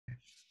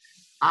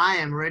I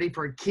am ready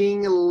for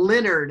King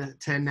Leonard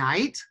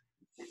tonight.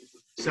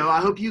 So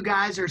I hope you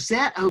guys are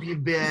set. I hope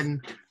you've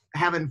been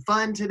having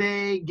fun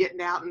today,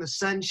 getting out in the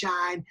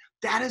sunshine.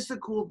 That is the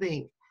cool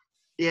thing,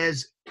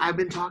 is I've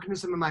been talking to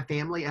some of my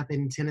family up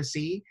in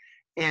Tennessee,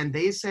 and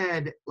they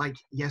said like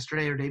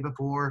yesterday or day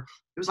before,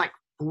 it was like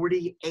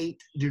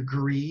 48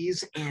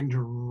 degrees and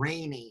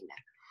raining.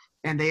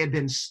 And they had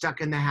been stuck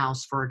in the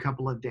house for a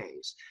couple of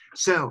days.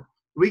 So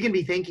we can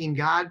be thanking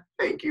God,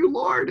 thank you,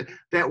 Lord,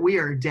 that we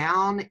are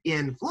down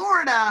in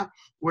Florida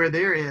where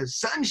there is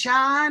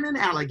sunshine and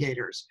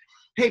alligators.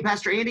 Hey,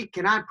 Pastor Andy,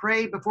 can I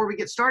pray before we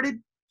get started?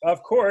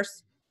 Of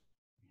course.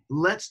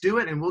 Let's do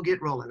it and we'll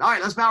get rolling. All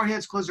right, let's bow our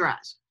heads, close our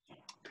eyes.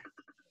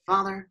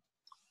 Father,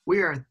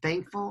 we are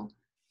thankful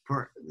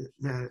for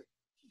the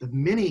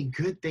many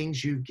good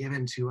things you've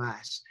given to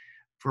us.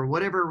 For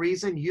whatever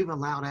reason, you've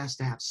allowed us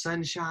to have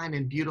sunshine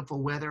and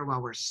beautiful weather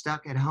while we're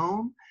stuck at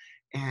home.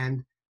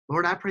 And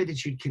Lord, I pray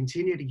that you'd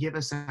continue to give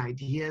us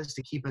ideas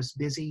to keep us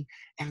busy.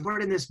 And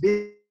Lord, in this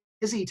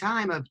busy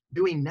time of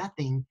doing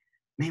nothing,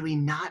 may we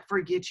not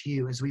forget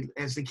you as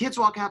the kids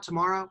walk out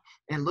tomorrow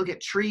and look at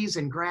trees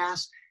and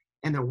grass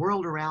and the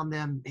world around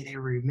them. May they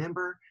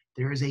remember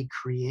there is a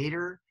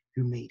creator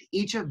who made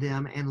each of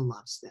them and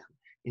loves them.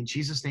 In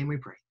Jesus' name we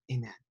pray.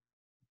 Amen.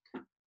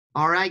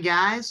 All right,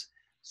 guys.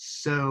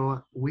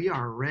 So we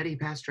are ready,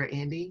 Pastor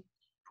Andy,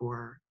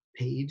 for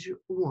page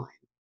 1.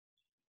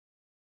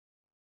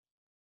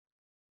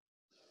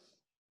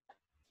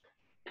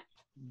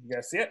 You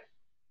guys see it?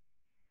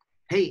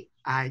 Hey,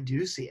 I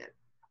do see it.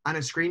 On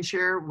a screen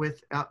share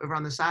with over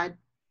on the side.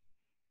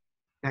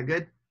 That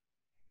good?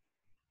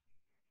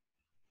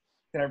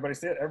 Can everybody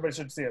see it? Everybody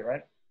should see it,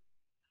 right?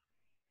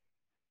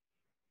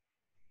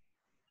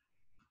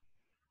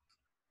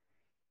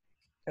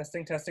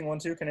 Testing, 1,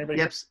 2. Can anybody?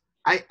 Yep.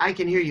 I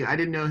can hear you. I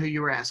didn't know who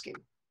you were asking.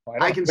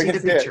 I can We see can the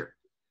see it. picture.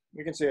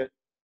 We can see it.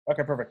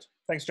 Okay, perfect.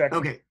 Thanks, Jackson.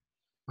 Okay,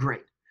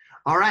 great.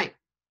 All right,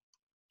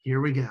 here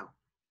we go.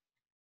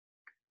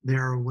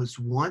 There was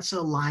once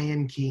a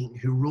lion king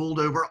who ruled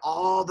over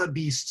all the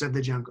beasts of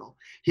the jungle.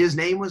 His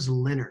name was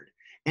Leonard,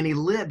 and he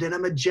lived in a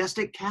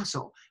majestic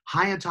castle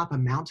high atop a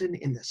mountain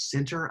in the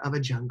center of a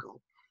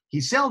jungle. He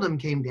seldom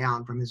came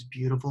down from his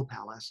beautiful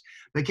palace,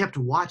 but kept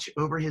watch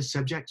over his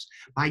subjects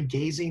by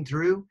gazing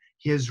through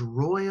his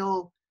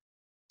royal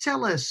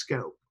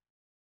telescope.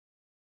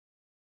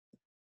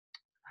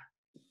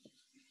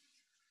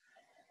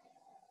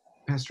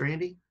 Pastor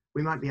Andy,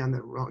 we might be on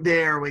the wrong.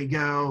 There we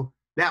go.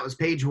 That was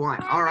page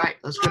 1. All right,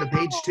 let's go to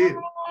page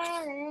 2.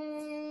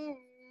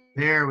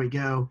 There we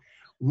go.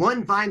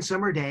 One fine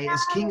summer day, as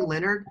King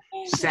Leonard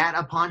sat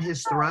upon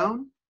his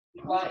throne.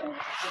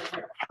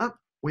 Oh,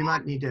 we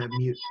might need to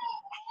mute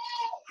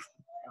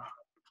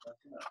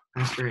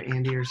Pastor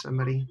Andy or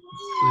somebody.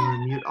 We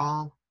want to mute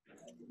all.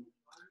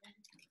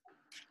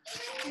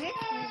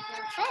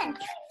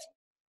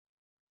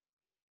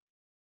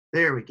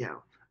 There we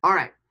go. All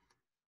right.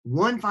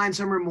 One fine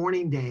summer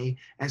morning day,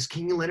 as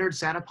King Leonard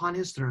sat upon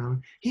his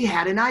throne, he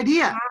had an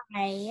idea.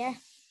 Hi.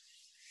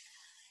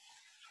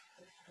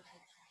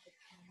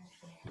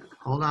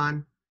 Hold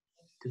on.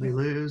 Did we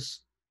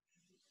lose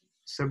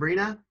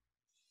Sabrina?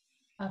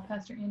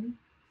 Pastor Andy.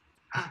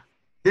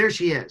 There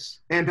she is.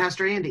 And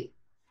Pastor Andy.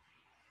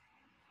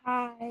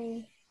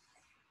 Hi.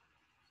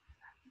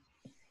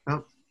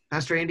 Oh,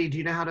 Pastor Andy, do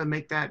you know how to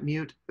make that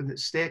mute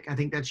stick? I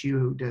think that's you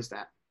who does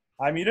that.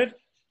 I muted?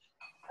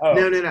 Oh.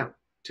 No.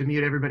 To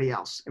mute everybody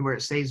else and where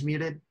it stays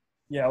muted.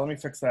 Yeah, let me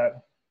fix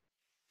that.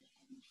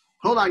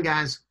 Hold on,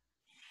 guys.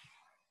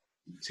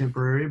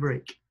 Temporary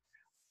break.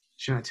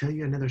 Should I tell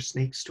you another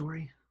snake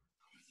story?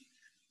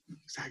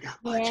 Because I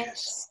got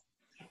bunches.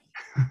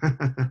 Yes.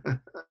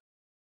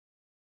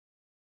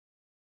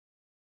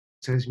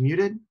 So it's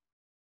muted.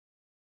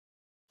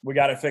 We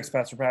got it fixed,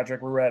 Pastor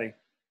Patrick. We're ready.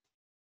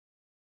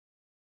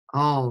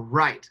 All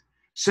right.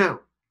 So,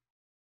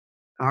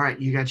 all right,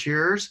 you got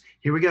yours.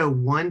 Here we go.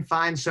 One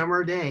fine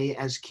summer day,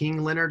 as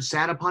King Leonard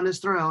sat upon his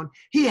throne,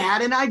 he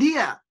had an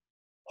idea.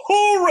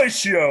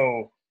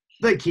 Horatio!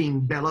 The king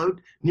bellowed,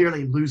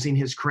 nearly losing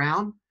his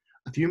crown.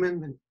 A few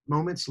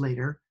moments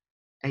later,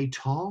 a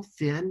tall,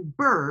 thin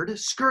bird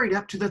scurried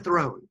up to the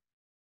throne.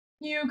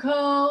 You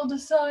called,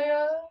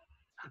 sire?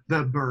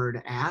 The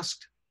bird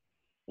asked.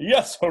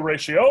 Yes,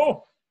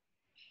 Horatio.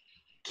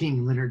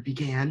 King Leonard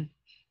began.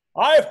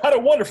 I've had a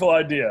wonderful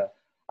idea.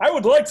 I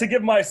would like to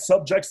give my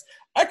subjects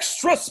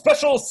extra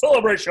special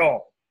celebration.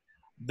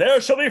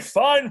 There shall be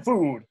fine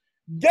food,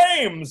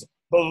 games,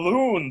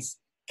 balloons,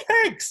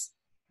 cakes,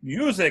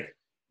 music,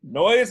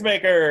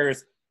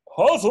 noisemakers,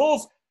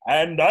 puzzles,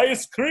 and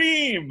ice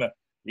cream.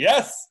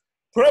 Yes,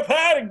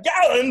 prepare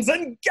gallons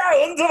and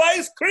gallons of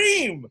ice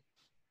cream.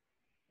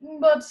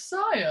 But,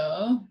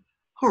 sire,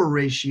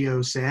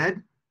 Horatio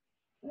said.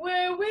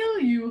 where will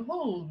you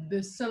hold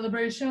this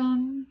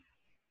celebration?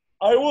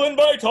 I will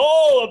invite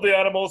all of the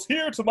animals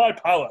here to my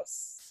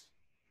palace.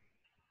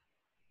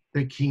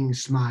 The king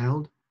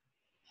smiled.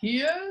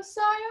 Here,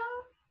 sire?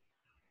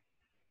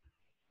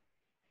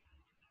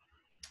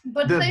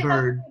 But The they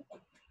bird.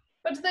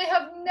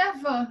 have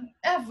never,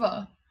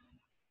 ever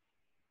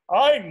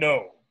I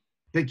know.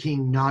 The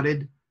king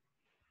nodded.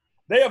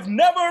 They have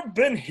never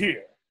been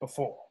here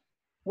before.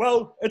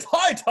 Well, it's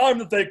high time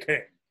that they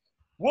came.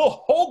 We'll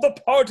hold the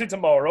party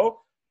tomorrow.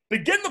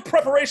 Begin the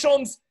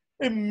preparations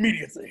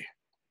immediately.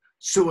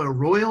 So a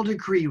royal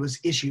decree was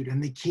issued,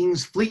 and the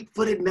king's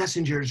fleet-footed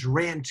messengers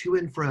ran to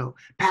and fro,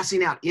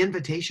 passing out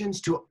invitations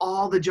to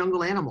all the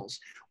jungle animals.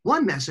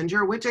 One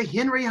messenger went to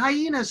Henry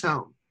Hyena's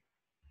home.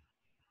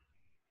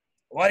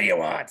 What do you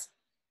want?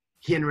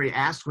 Henry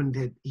asked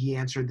when he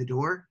answered the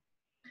door.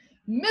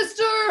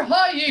 Mr.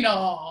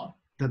 Hyena,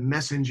 The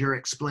messenger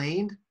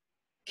explained.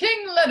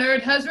 King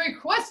Leonard has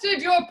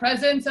requested your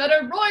presence at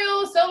a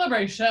royal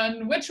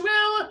celebration, which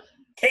will...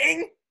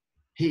 King?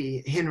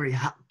 Henry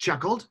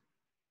chuckled.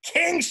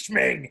 King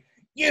Schming!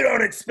 You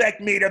don't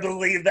expect me to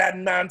believe that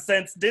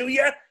nonsense, do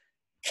you?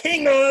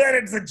 King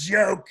Leonard's a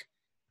joke.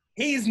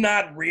 He's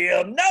not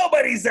real.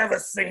 Nobody's ever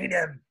seen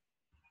him.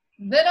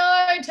 Then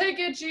I take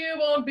it you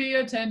won't be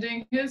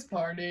attending his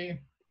party.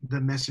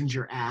 The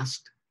messenger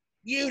asked.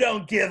 You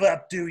don't give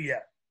up, do you?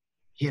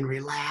 Henry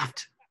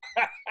laughed.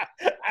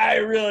 I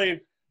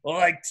really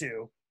like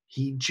to.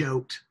 He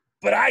joked.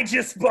 But I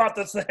just bought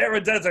the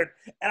Sahara Desert,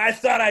 and I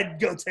thought I'd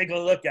go take a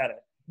look at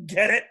it.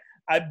 Get it?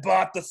 I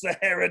bought the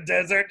Sahara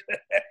Desert.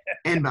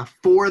 And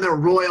before the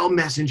royal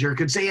messenger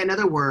could say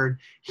another word,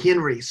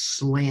 Henry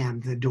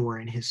slammed the door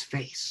in his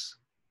face.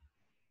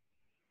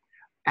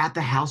 At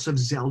the house of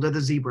Zelda the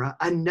zebra,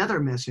 another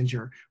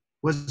messenger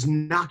was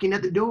knocking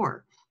at the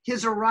door.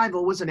 His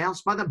arrival was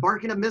announced by the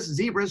barking of Miss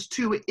Zebra's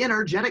two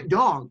energetic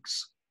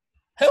dogs.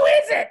 Who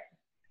is it?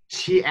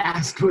 She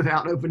asked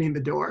without opening the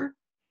door.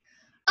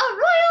 A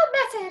royal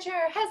messenger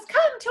has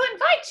come to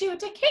invite you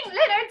to King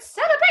Leonard's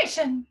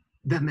celebration.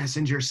 The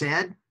messenger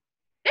said.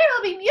 There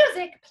will be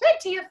music,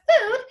 plenty of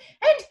food,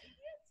 and...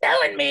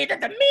 Telling me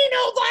that the mean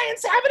old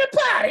lion's having a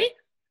party?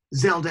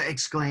 Zelda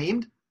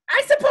exclaimed.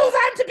 I suppose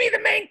I'm to be the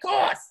main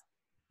course.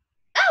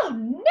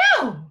 Oh,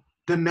 no!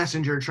 The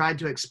messenger tried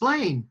to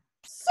explain.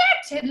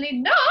 Certainly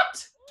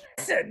not!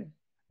 Listen,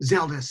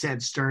 Zelda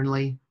said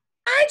sternly.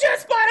 I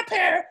just bought a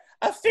pair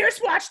of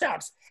fierce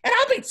watchdogs, and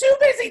I'll be too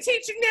busy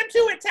teaching them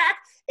to attack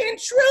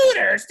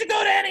intruders to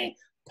go to any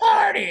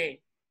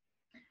party.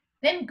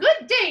 Then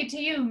good day to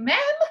you, ma'am.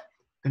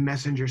 The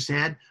messenger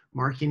said,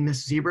 marking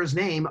Miss Zebra's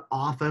name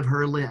off of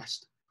her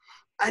list.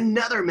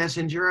 Another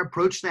messenger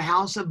approached the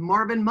house of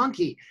Marvin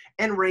Monkey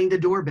and rang the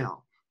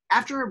doorbell.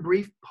 After a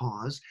brief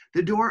pause,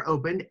 the door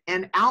opened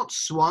and out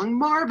swung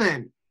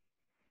Marvin.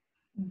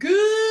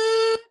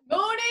 Good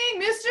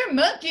morning, Mr.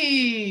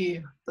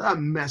 Monkey. The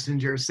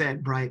messenger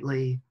said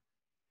brightly.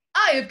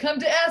 I have come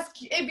to ask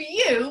if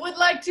you would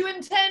like to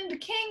attend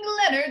King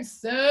Leonard's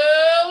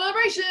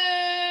celebration.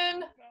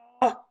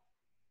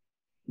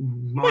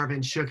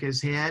 Marvin shook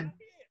his head.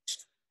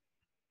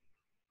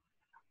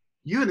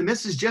 You and the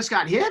missus just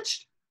got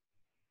hitched?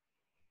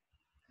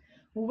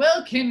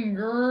 Well,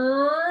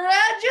 congratulations.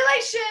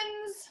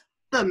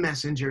 The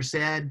messenger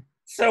said.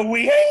 So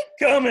we ain't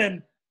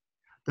coming.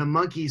 The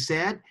monkey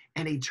said,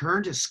 and he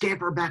turned to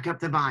scamper back up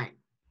the vine.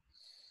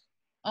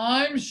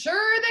 I'm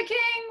sure the king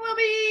will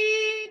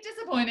be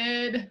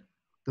disappointed.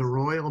 The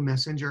royal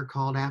messenger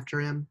called after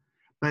him,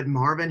 but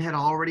Marvin had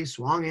already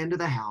swung into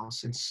the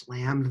house and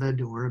slammed the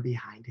door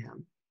behind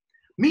him.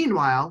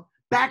 Meanwhile,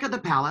 back at the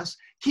palace,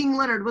 King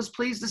Leonard was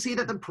pleased to see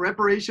that the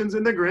preparations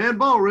in the grand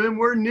ballroom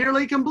were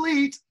nearly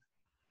complete.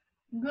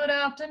 Good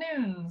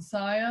afternoon,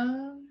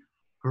 sire.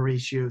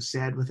 Horatio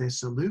said with a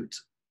salute.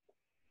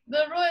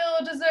 The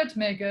royal dessert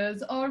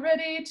makers are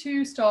ready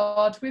to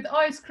start with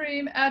ice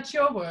cream at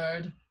your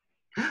word.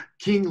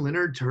 King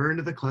Leonard turned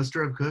to the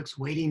cluster of cooks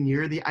waiting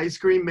near the ice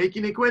cream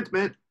making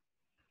equipment.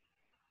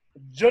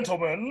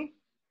 Gentlemen,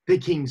 The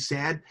king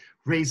said,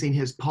 raising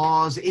his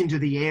paws into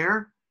the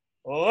air.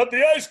 let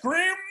the ice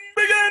cream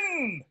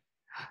begin.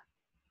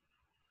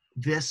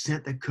 This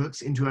sent the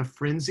cooks into a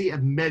frenzy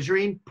of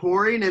measuring,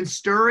 pouring, and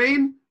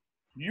stirring.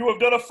 You have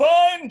done a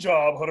fine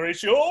job,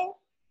 Horatio.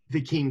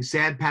 The king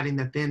said, patting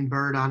the thin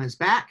bird on his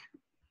back.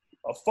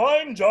 A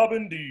fine job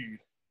indeed.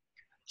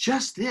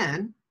 Just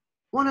then,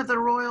 one of the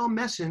royal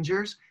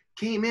messengers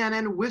came in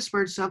and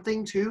whispered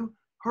something to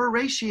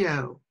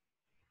Horatio.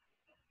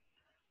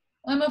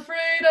 I'm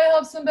afraid I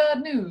have some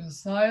bad news,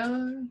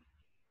 sire.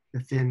 The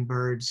thin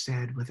bird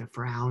said with a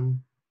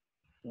frown.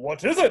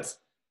 What is it?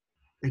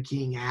 The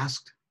king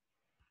asked.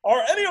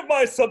 Are any of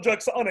my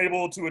subjects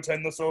unable to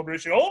attend the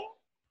celebration?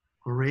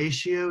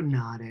 Horatio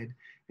nodded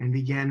and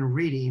began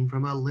reading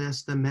from a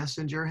list the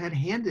messenger had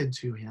handed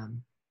to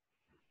him.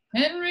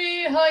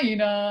 Henry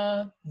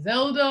Hyena,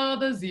 Zelda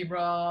the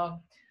zebra,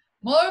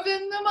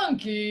 Marvin the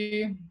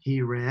monkey.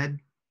 He read.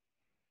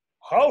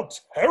 How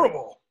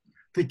terrible.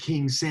 The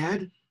king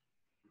said.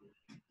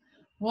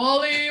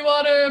 Wally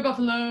Water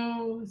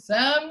Buffalo,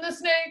 Sam the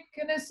snake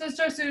and his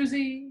sister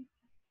Susie,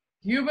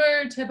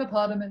 Hubert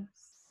Hippopotamus,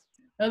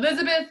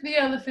 Elizabeth the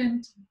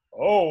elephant.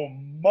 Oh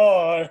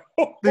my.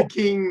 The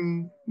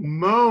king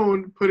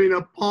moaned, putting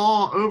a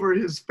paw over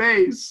his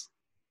face.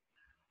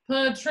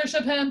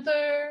 Patricia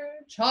Panther,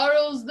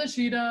 Charles the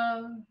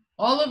cheetah,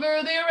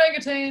 Oliver the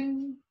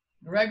orangutan,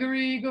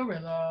 Gregory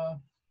Gorilla.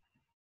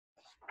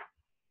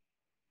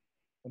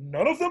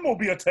 None of them will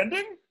be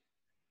attending?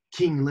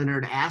 King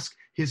Leonard asked,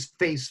 his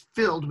face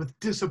filled with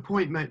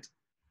disappointment.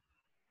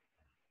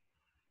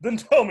 Then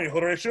tell me,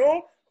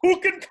 Horatio, who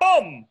can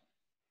come?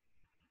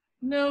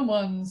 No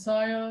one,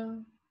 sire.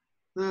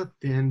 The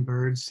thin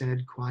bird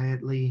said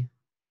quietly.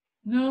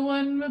 No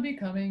one will be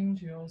coming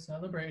to your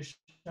celebration.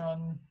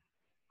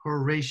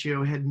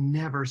 Horatio had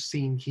never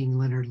seen King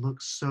Leonard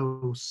look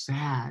so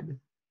sad.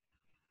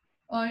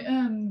 I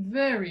am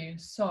very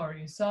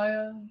sorry,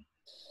 sire.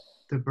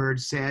 The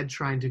bird said,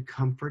 trying to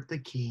comfort the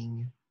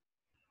king.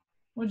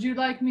 Would you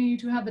like me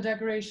to have the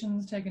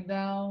decorations taken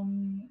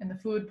down and the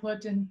food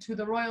put into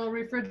the royal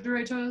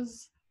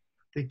refrigerators?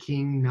 The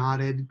king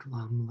nodded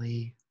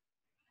glumly.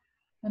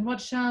 And what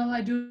shall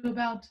I do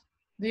about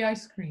the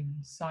ice cream,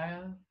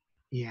 sire?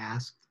 He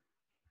asked.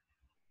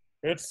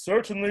 It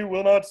certainly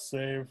will not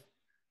save.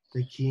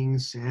 The king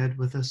said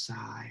with a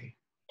sigh.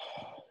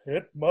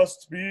 It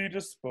must be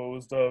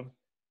disposed of.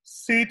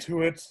 See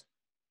to it.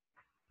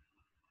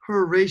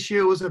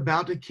 Horatio was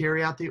about to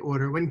carry out the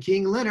order when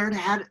King Leonard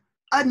had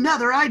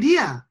another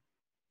idea.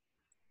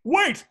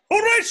 Wait,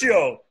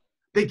 Horatio!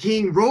 The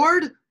king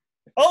roared.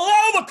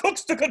 Allow the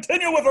cooks to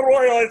continue with the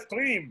royal ice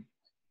cream.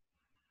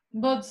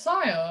 But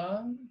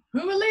sire,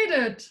 who will eat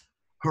it?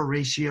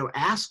 Horatio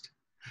asked.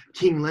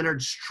 King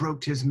Leonard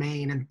stroked his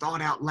mane and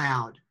thought out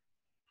loud.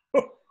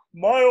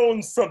 My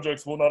own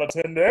subjects will not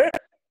attend, eh?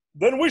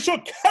 Then we shall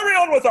carry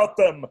on without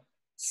them.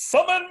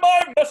 Summon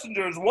my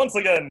messengers once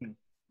again.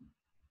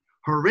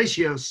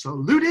 Horatio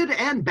saluted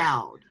and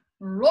bowed.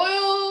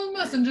 Royal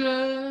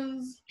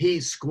messengers. He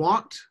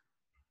squawked.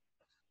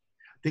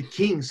 The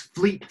king's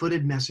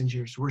fleet-footed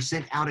messengers were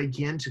sent out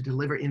again to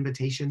deliver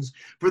invitations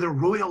for the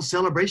royal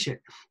celebration.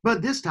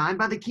 But this time,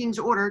 by the king's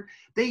order,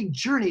 they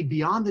journeyed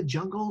beyond the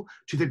jungle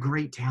to the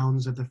great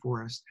towns of the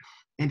forest,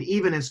 and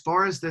even as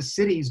far as the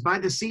cities by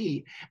the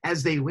sea.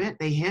 As they went,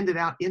 they handed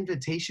out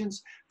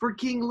invitations for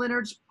King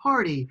Leonard's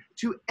party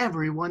to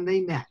everyone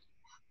they met.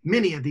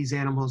 Many of these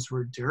animals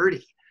were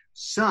dirty.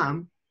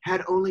 Some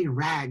had only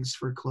rags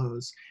for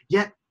clothes,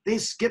 yet they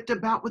skipped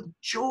about with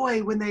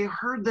joy when they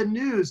heard the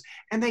news,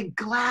 and they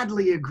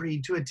gladly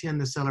agreed to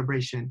attend the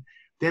celebration.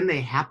 Then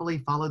they happily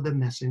followed the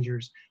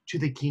messengers to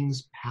the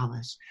king's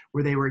palace,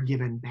 where they were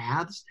given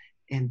baths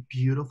and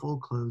beautiful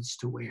clothes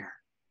to wear.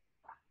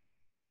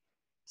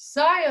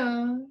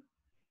 Sire,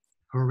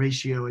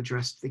 Horatio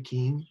addressed the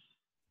king.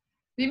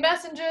 the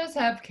messengers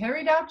have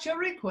carried out your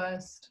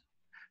request.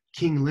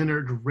 King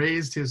Leonard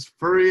raised his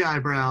furry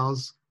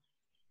eyebrows.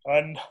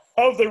 And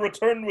have they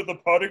returned with the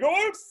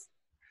partygoers?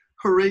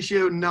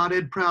 Horatio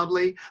nodded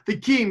proudly. The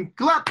king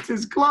clapped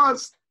his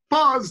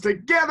paws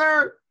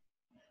together.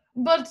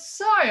 But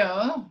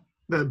sire,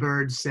 The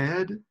bird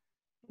said.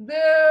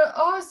 there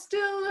are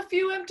still a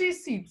few empty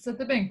seats at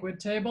the banquet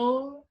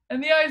table,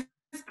 and the ice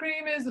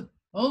cream is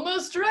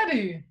almost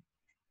ready.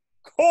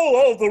 Call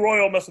all the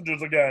royal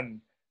messengers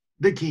again.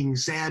 The king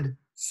said.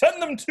 Send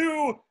them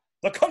to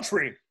the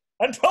country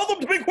and tell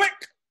them to be quick.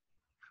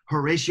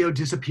 Horatio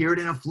disappeared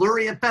in a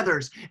flurry of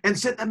feathers and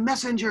sent the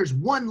messengers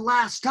one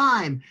last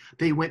time.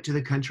 They went to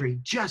the country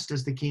just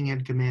as the king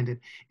had commanded,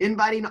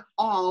 inviting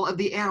all of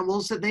the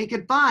animals that they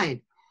could find.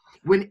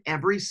 When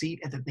every seat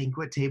at the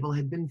banquet table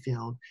had been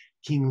filled,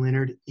 King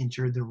Leonard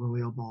entered the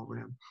royal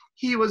ballroom.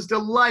 He was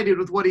delighted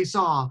with what he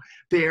saw.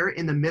 There,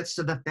 in the midst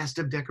of the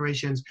festive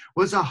decorations,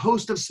 was a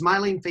host of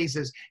smiling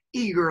faces,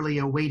 eagerly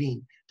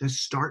awaiting the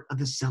start of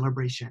the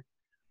celebration.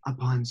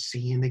 Upon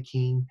seeing the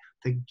king,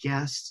 the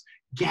guests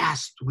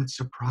gasped with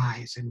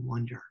surprise and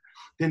wonder.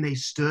 Then they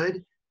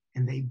stood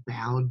and they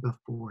bowed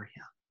before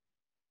him.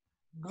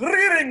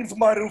 Greetings,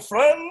 my new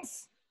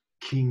friends.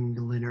 King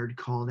Leonard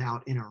called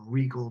out in a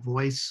regal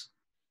voice.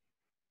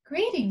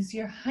 Greetings,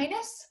 Your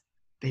Highness.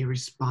 They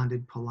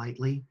responded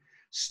politely.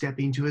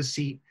 Stepping to his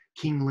seat,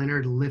 King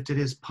Leonard lifted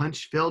his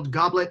punch-filled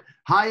goblet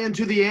high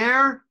into the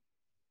air.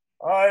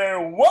 I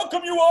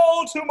welcome you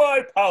all to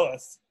my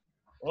palace.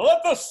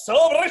 Let the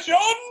celebration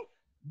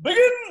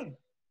begin.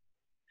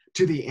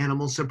 To the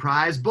animal's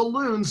surprise,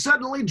 balloons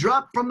suddenly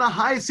dropped from the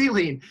high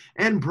ceiling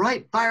and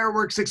bright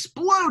fireworks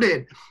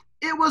exploded.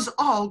 It was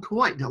all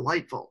quite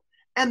delightful,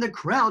 and the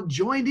crowd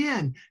joined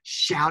in,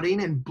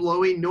 shouting and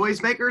blowing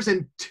noisemakers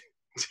and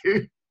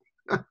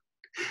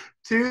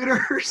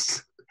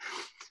tutors.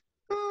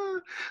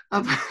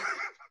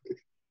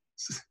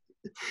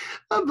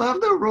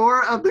 Above the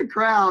roar of the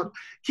crowd,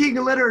 King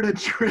Leonard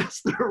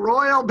addressed the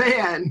royal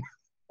band.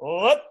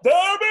 Let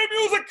there be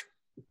music.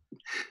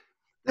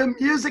 The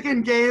music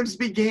and games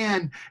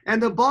began,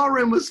 and the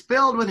ballroom was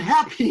filled with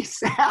happy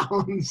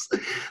sounds.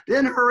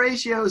 Then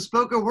Horatio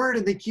spoke a word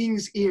in the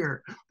king's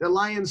ear. The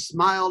lion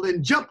smiled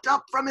and jumped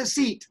up from his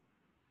seat.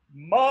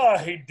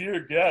 My dear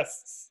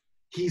guests,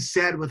 He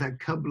said with a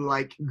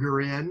cub-like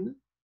grin.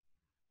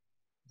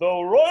 the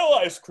royal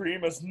ice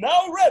cream is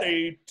now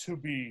ready to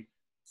be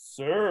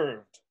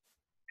served.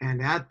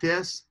 And at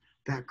this,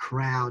 the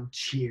crowd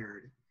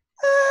cheered.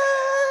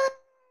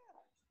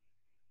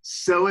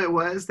 So it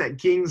was that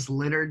King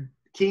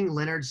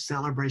Leonard's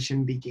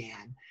celebration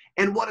began,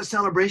 And what a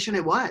celebration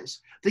it was.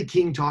 The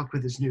king talked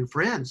with his new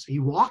friends. He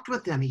walked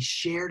with them. He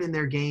shared in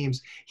their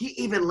games. He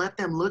even let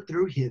them look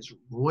through his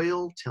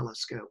royal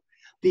telescope.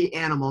 The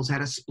animals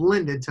had a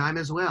splendid time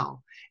as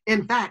well.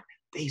 In fact,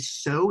 they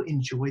so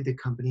enjoyed the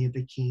company of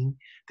the king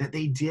that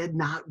they did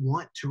not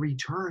want to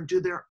return to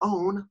their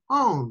own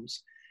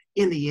homes.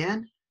 In the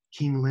end,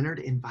 King Leonard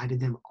invited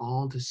them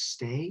all to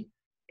stay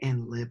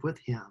and live with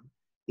him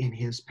in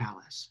his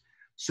palace.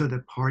 So the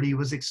party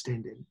was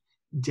extended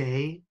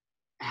day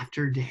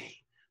after day.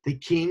 The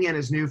king and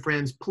his new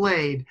friends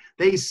played,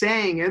 they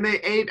sang, and they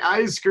ate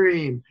ice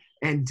cream.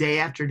 And day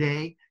after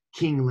day,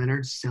 King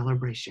Leonard's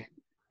celebration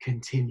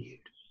continued.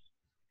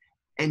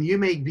 And you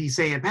may be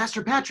saying,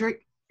 Pastor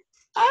Patrick,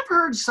 I've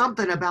heard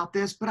something about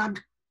this, but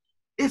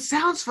it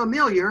sounds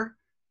familiar.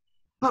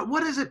 But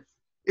what is it?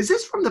 Is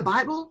this from the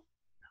Bible?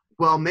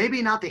 Well,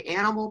 maybe not the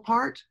animal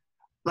part,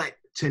 but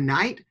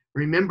tonight,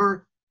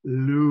 remember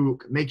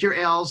Luke. Make your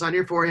L's on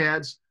your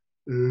foreheads.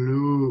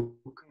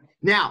 Luke.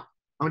 Now,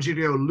 I want you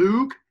to go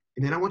Luke,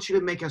 and then I want you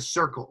to make a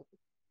circle,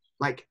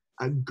 like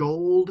a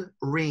gold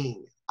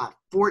ring, a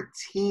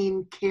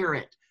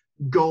 14-karat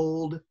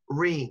gold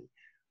ring.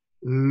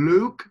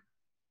 Luke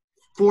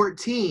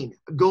 14,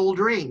 gold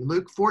ring.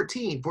 Luke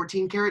 14,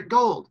 14-karat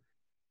gold.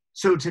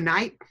 So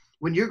tonight,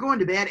 when you're going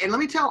to bed, and let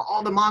me tell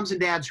all the moms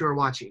and dads who are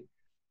watching,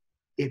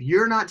 if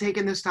you're not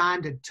taking this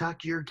time to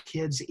tuck your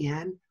kids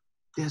in,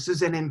 this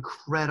is an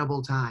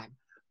incredible time.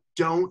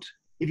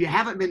 If you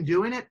haven't been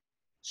doing it,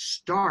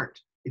 start.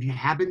 If you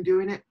have been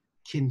doing it,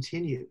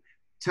 continue.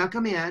 Tuck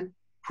them in,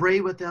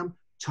 pray with them,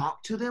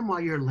 talk to them while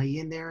you're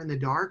laying there in the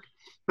dark.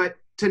 But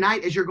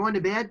tonight, as you're going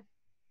to bed,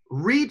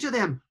 read to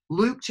them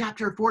Luke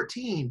chapter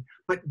 14.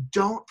 But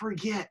don't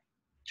forget,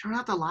 turn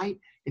out the light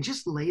and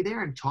just lay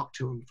there and talk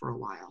to them for a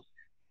while.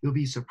 You'll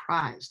be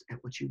surprised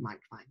at what you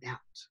might find out.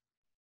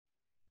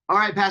 All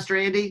right, Pastor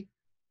Andy,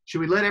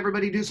 should we let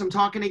everybody do some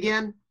talking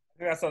again? I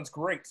think that sounds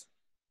great.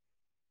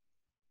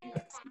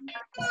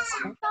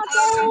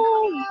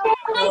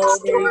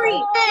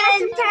 Story.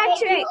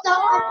 Patrick.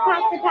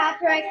 Pastor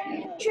Patrick.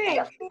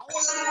 Trick.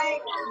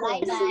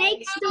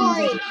 Snake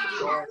story.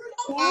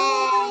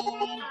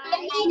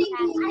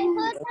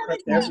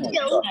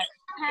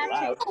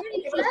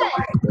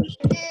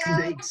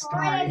 Snake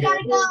story.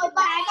 Gotta go.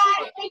 Bye.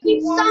 Thank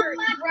you so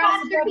much,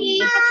 Pastor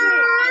P.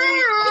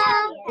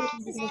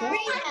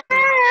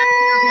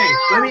 Okay,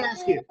 let me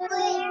ask you.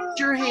 Raise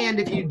your hand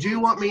if you do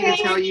want me to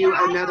tell you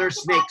another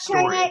snake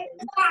story.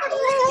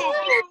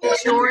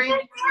 Story?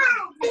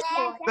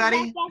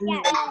 Buddy?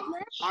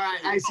 All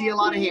right, I see a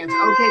lot of hands.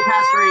 Okay,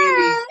 Pastor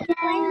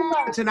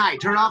Andy.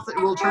 Tonight,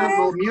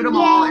 we'll mute them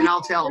all and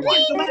I'll tell one.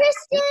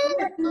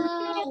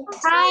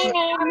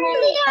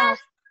 Hi,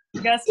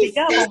 You gotta speak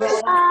up. All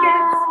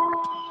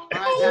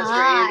right,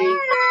 Pastor Andy.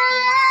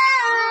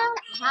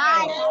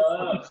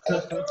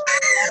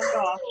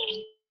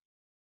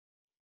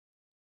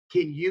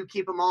 Can you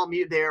keep them all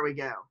mute? There we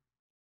go.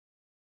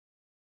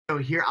 So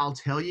here, I'll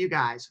tell you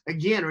guys.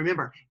 Again,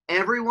 remember,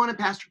 every one of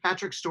Pastor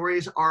Patrick's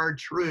stories are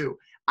true.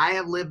 I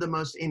have lived the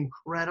most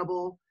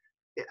incredible,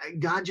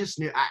 God just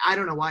knew. I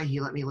don't know why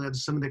he let me live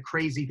some of the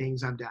crazy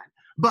things I've done.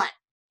 But,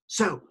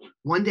 so,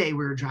 one day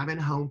we were driving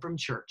home from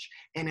church,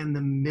 and in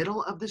the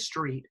middle of the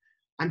street,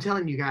 I'm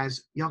telling you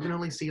guys, y'all can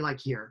only see like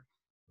here,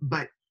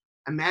 but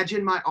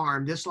imagine my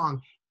arm this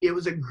long. It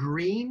was a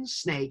green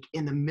snake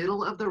in the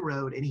middle of the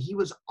road, and he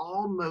was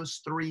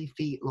almost 3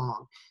 feet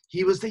long.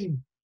 He was the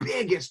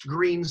biggest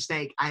green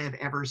snake I have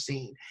ever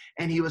seen,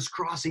 and he was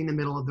crossing the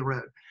middle of the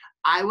road.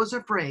 I was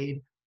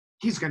afraid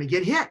he's going to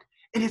get hit,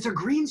 and it's a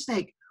green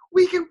snake.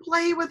 We can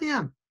play with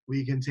him.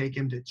 We can take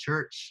him to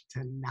church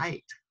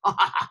tonight.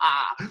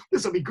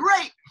 This will be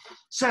great.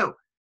 So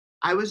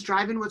I was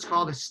driving what's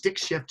called a stick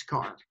shift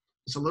car.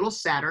 It's a little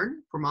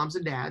Saturn for moms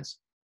and dads.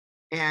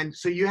 And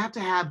so you have to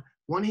have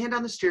one hand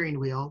on the steering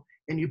wheel,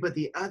 and you put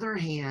the other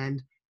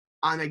hand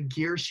on a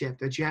gear shift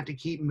that you have to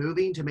keep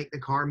moving to make the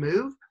car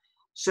move.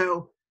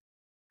 So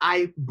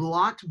I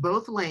blocked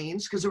both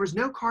lanes because there was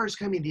no cars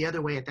coming the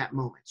other way at that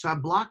moment. So I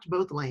blocked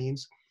both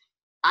lanes.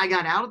 I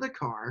got out of the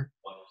car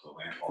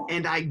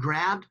and I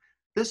grabbed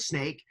the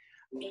snake.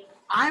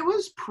 I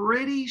was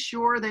pretty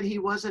sure that he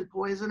wasn't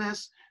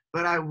poisonous,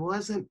 but I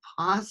wasn't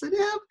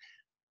positive.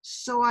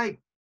 So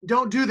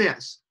don't do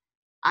this.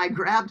 I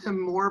grabbed him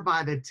more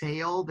by the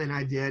tail than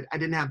I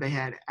didn't have the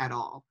head at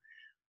all.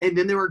 And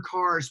then there were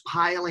cars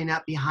piling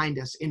up behind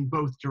us in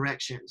both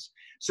directions.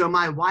 So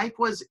my wife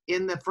was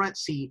in the front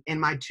seat and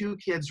my 2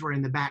 kids were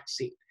in the back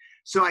seat.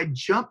 So I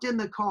jumped in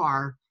the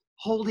car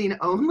holding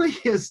only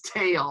his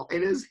tail,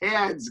 and his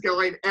head's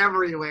going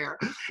everywhere.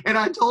 And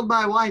I told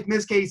my wife,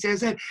 Miss Casey, I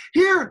said,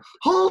 here,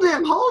 hold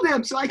him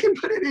so I can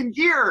put it in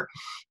gear.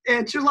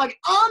 And she was like,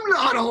 I'm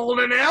not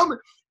holding him.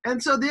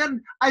 And so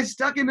then I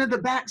stuck him in the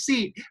back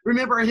seat.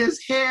 Remember,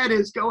 his head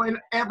is going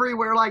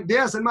everywhere like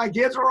this. And my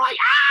kids were like,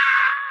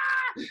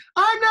 ah,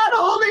 I'm not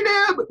holding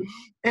him.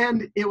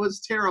 And it was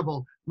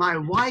terrible. My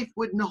wife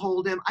wouldn't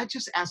hold him. I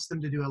just asked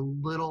them to do a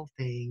little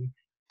thing.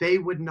 They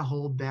wouldn't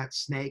hold that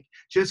snake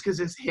just because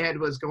his head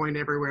was going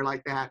everywhere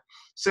like that.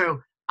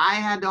 So I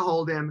had to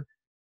hold him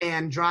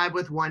and drive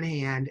with one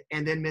hand,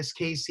 and then Miss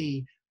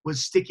Casey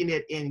was sticking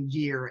it in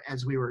gear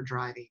as we were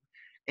driving.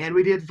 And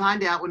we did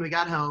find out when we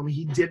got home,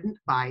 he didn't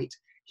bite.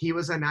 He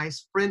was a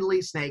nice,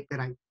 friendly snake that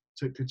I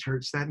took to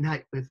church that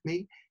night with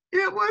me.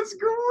 It was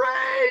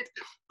great.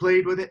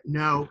 Played with it.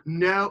 No.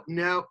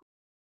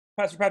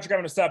 Pastor Patrick, I'm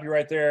going to stop you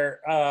right there.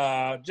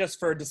 Just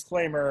for a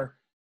disclaimer,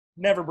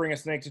 never bring a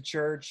snake to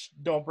church.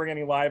 Don't bring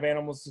any live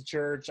animals to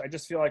church. I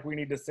just feel like we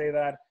need to say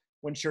that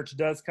when church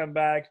does come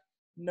back.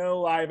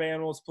 No live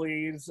animals,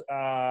 please.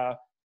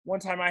 One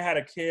time I had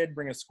a kid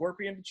bring a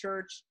scorpion to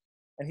church,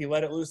 and he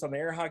let it loose on the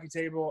air hockey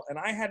table, and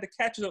I had to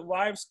catch a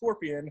live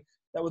scorpion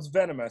that was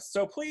venomous.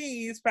 So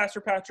please, Pastor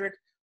Patrick,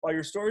 while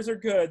your stories are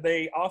good,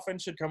 they often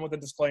should come with a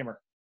disclaimer.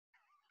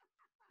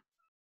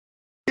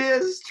 It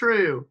is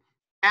true.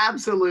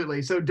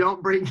 Absolutely. So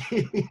don't bring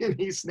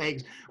any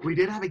snakes. We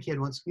did have a kid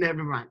once.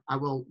 Never mind.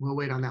 We'll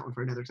wait on that one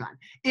for another time.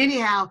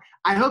 Anyhow,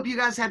 I hope you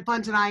guys had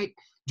fun tonight.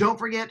 Don't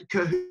forget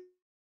Kahoot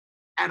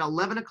at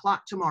 11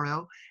 o'clock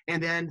tomorrow,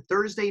 and then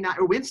Thursday night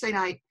or Wednesday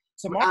night,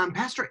 Tomorrow,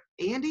 Pastor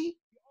Andy.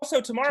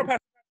 Also tomorrow, Pastor,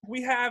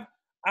 we have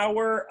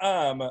our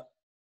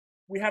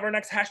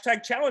next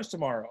hashtag challenge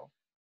tomorrow.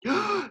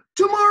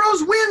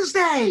 Tomorrow's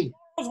Wednesday.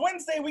 It's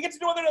Wednesday. We get to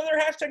do another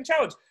hashtag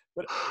challenge.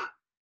 But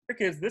the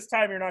trick is, this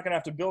time you're not going to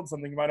have to build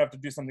something. You might have to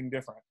do something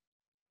different.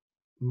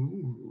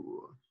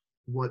 Ooh.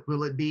 What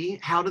will it be?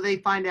 How do they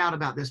find out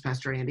about this,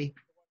 Pastor Andy?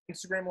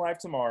 Instagram Live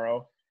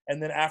tomorrow.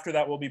 And then after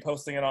that, we'll be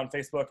posting it on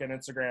Facebook and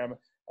Instagram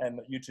and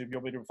YouTube.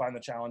 You'll be able to find the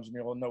challenge, and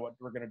you'll know what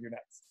we're going to do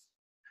next.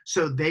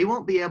 So they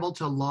won't be able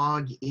to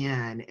log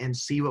in and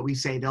see what we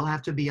say. They'll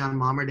have to be on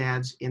Mom or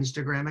Dad's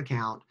Instagram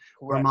account,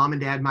 or Mom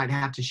and Dad might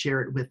have to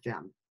share it with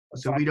them.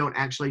 So we don't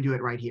actually do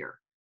it right here.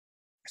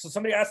 So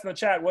somebody asked in the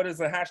chat, what is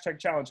the hashtag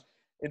challenge?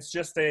 It's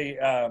just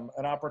an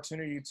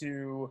opportunity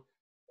to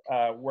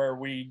where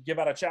we give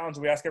out a challenge.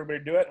 We ask everybody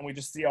to do it, and we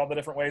just see all the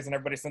different ways, and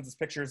everybody sends us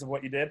pictures of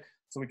what you did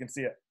so we can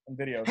see it in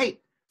videos. Hey,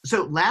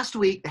 so last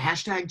week, the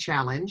hashtag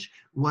challenge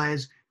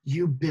was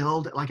you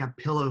build like a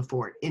pillow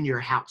fort in your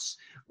house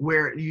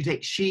where you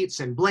take sheets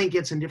and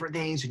blankets and different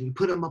things and you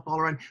put them up all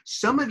around.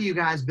 Some of you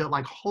guys built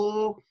like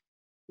whole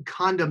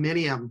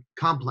condominium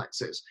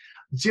complexes,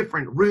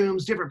 different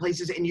rooms, different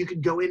places, and you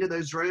could go into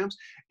those rooms.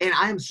 And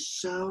I'm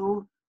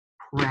so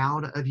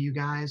proud of you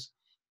guys.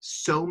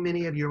 So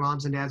many of your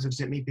moms and dads have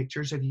sent me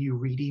pictures of you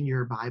reading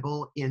your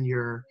Bible in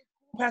your...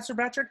 Pastor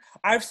Patrick,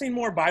 I've seen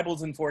more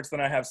Bibles in forts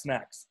than I have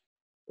snacks.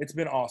 It's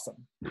been awesome.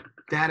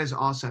 That is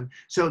awesome.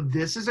 So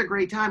this is a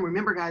great time.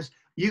 Remember, guys,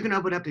 you can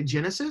open up to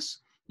Genesis.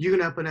 You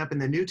can open up in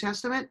the New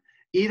Testament.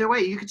 Either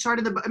way, you can start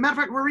in the... Matter of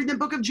fact, we're reading the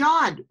book of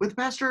John with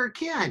Pastor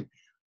Ken.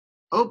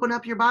 Open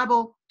up your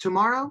Bible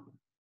tomorrow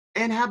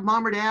and have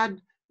Mom or Dad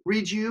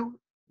read you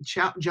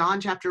John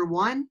chapter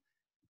 1.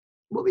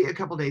 We'll be a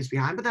couple days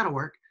behind, but that'll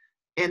work.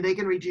 And they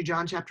can read you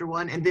John chapter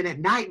 1. And then at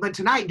night, but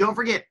tonight, don't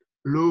forget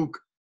Luke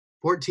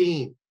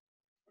 14.